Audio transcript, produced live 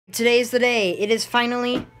Today's the day. It is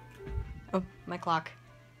finally... Oh, my clock.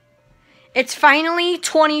 It's finally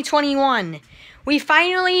 2021. We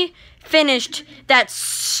finally finished that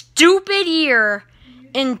stupid year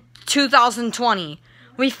in 2020.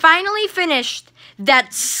 We finally finished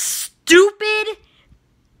that stupid,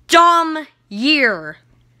 dumb year.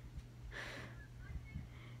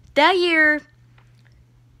 That year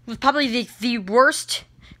was probably the worst,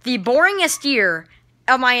 the boringest year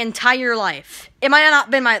of my entire life. It might have not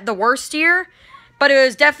been the worst year, but it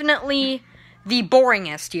was definitely the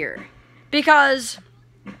boringest year. Because,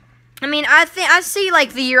 I mean, I see,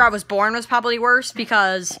 like, the year I was born was probably worse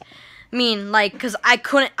because, I mean, like, because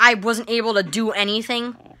I wasn't able to do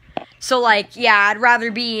anything. So, like, yeah, I'd rather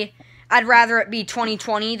it be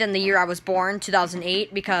 2020 than the year I was born,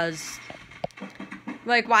 2008, because,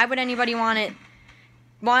 like, why would anybody want it?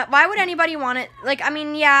 Why would anybody want it? Like, I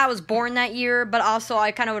mean, yeah, I was born that year, but also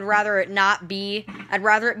I kind of would rather it not be. I'd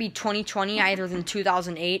rather it be 2020 either than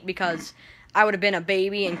 2008 because I would have been a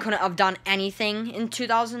baby and couldn't have done anything in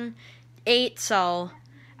 2008. So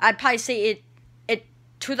I'd probably say it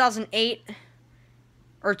 2008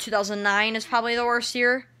 or 2009 is probably the worst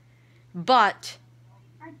year. But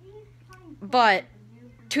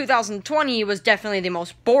 2020 was definitely the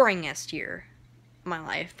most boringest year of my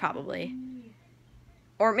life, probably.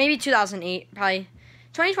 Or maybe 2008, probably.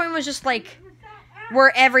 2020 was just, like,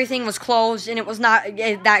 where everything was closed, and it was not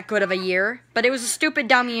that good of a year. But it was a stupid,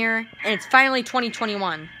 dumb year, and it's finally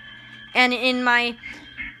 2021. And in my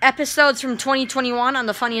episodes from 2021 on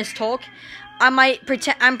The Funniest Talk, I'm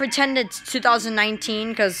pretending it's 2019,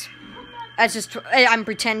 because that's just, I'm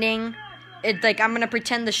pretending. I'm going to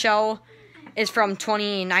pretend the show is from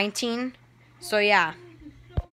 2019. So, yeah.